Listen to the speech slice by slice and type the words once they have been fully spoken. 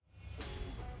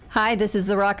Hi, this is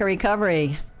the Rock of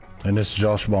Recovery. And this is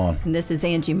Josh Bond. And this is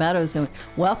Angie Meadows. And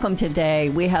welcome today.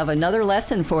 We have another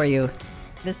lesson for you.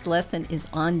 This lesson is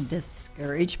on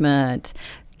discouragement.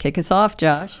 Kick us off,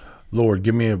 Josh. Lord,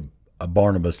 give me a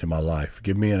Barnabas in my life.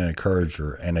 Give me an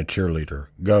encourager and a cheerleader.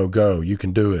 Go. You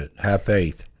can do it. Have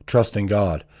faith. Trust in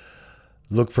God.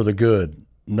 Look for the good.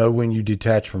 Know when you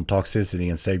detach from toxicity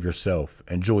and save yourself.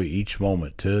 Enjoy each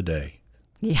moment today.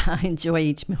 Yeah, I enjoy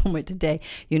each moment today.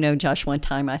 You know, Josh, one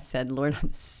time I said, Lord,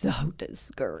 I'm so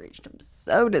discouraged.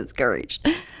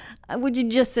 Would you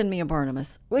just send me a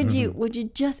Barnabas? Would you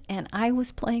just, and I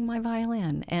was playing my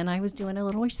violin and I was doing a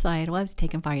little recital. I was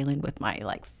taking violin with my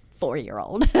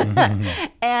 4-year-old.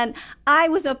 And I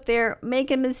was up there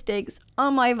making mistakes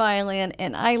on my violin,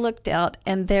 and I looked out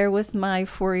and there was my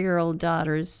 4-year-old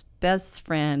daughter's best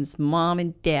friends, mom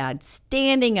and dad,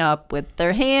 standing up with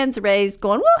their hands raised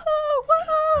going, woohoo,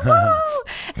 woohoo, woohoo.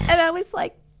 And I was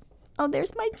like, oh,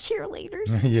 there's my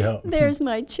cheerleaders. Yeah. There's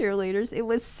my cheerleaders. It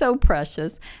was so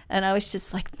precious. And I was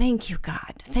just like, thank you,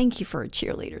 God. Thank you for our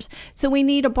cheerleaders. So we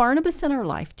need a Barnabas in our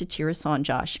life to cheer us on,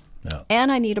 Josh. Yeah.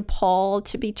 And I need a Paul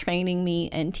to be training me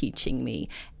and teaching me.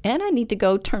 And I need to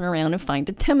go turn around and find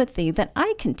a Timothy that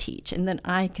I can teach and that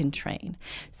I can train.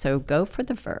 So go for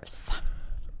the verse.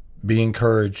 Be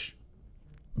encouraged,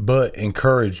 but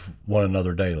encourage one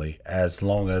another daily, as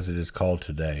long as it is called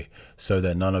today, so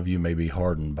that none of you may be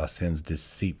hardened by sin's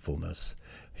deceitfulness.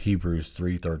 Hebrews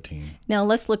 3:13. Now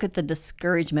let's look at the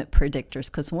discouragement predictors,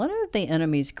 because one of the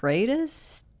enemy's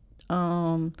greatest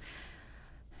ploys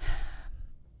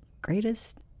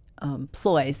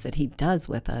that he does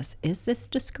with us is this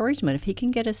discouragement. If he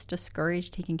can get us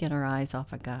discouraged, he can get our eyes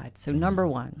off of God. So number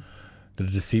one. The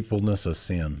deceitfulness of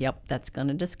sin. Yep, that's going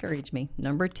to discourage me.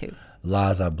 Number two.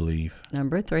 Lies I believe.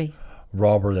 Number three.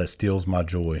 Robber that steals my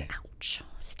joy. Ouch.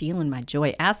 Stealing my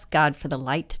joy. Ask God for the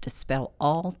light to dispel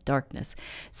all darkness.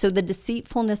 So the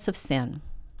deceitfulness of sin.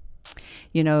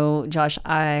 You know, Josh,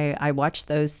 I watch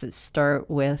those that start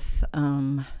with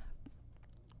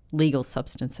legal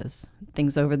substances,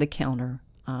 things over the counter.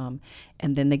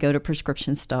 And then they go to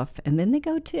prescription stuff, and then they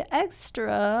go to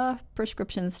extra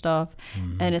prescription stuff,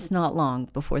 and it's not long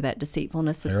before that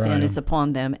deceitfulness of sin is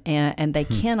upon them, and they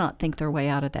cannot think their way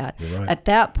out of that. Right. At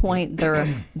that point,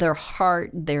 their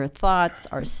heart, their thoughts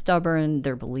are stubborn,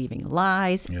 they're believing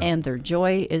lies, and their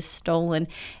joy is stolen,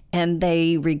 and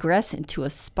they regress into a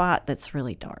spot that's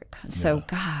really dark. So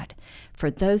God, for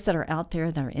those that are out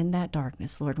there that are in that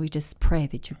darkness, Lord, we just pray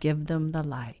that you give them the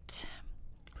light.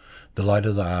 The light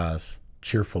of the eyes,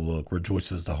 cheerful look,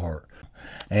 rejoices the heart,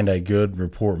 and a good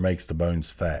report makes the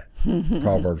bones fat.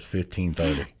 Proverbs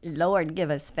 15:30. Lord,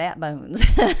 give us fat bones.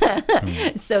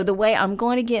 So the way I'm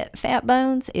going to get fat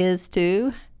bones is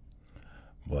to...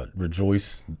 What?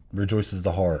 Rejoices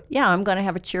the heart. Yeah, I'm going to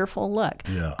have a cheerful look.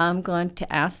 Yeah. I'm going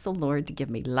to ask the Lord to give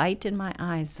me light in my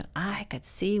eyes that I could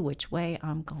see which way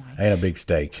I'm going. And a big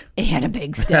steak. And a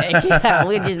big steak. Yeah,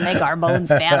 we just make our bones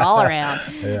fat all around.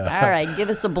 Yeah. All right, give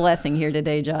us a blessing here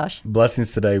today, Josh.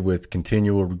 Blessings today with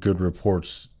continual good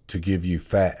reports to give you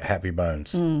fat, happy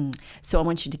bones. So I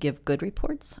want you to give good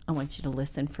reports. I want you to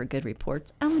listen for good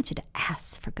reports. I want you to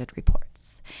ask for good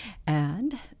reports.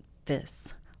 And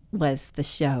this was the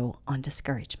show on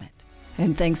discouragement.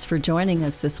 And thanks for joining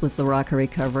us. This was the Rock of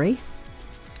Recovery.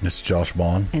 This is Josh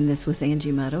Bond. And this was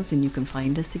Angie Meadows. And you can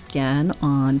find us again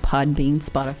on Podbean,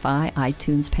 Spotify,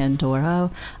 iTunes, Pandora,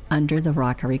 under the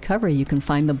Rock of Recovery. You can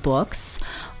find the books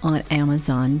on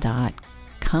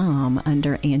Amazon.com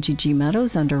under Angie G.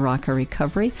 Meadows, under Rock of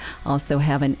Recovery. Also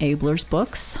have Enablers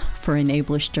books for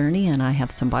Enablers Journey, and I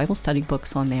have some Bible study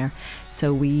books on there.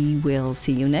 So we will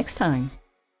see you next time.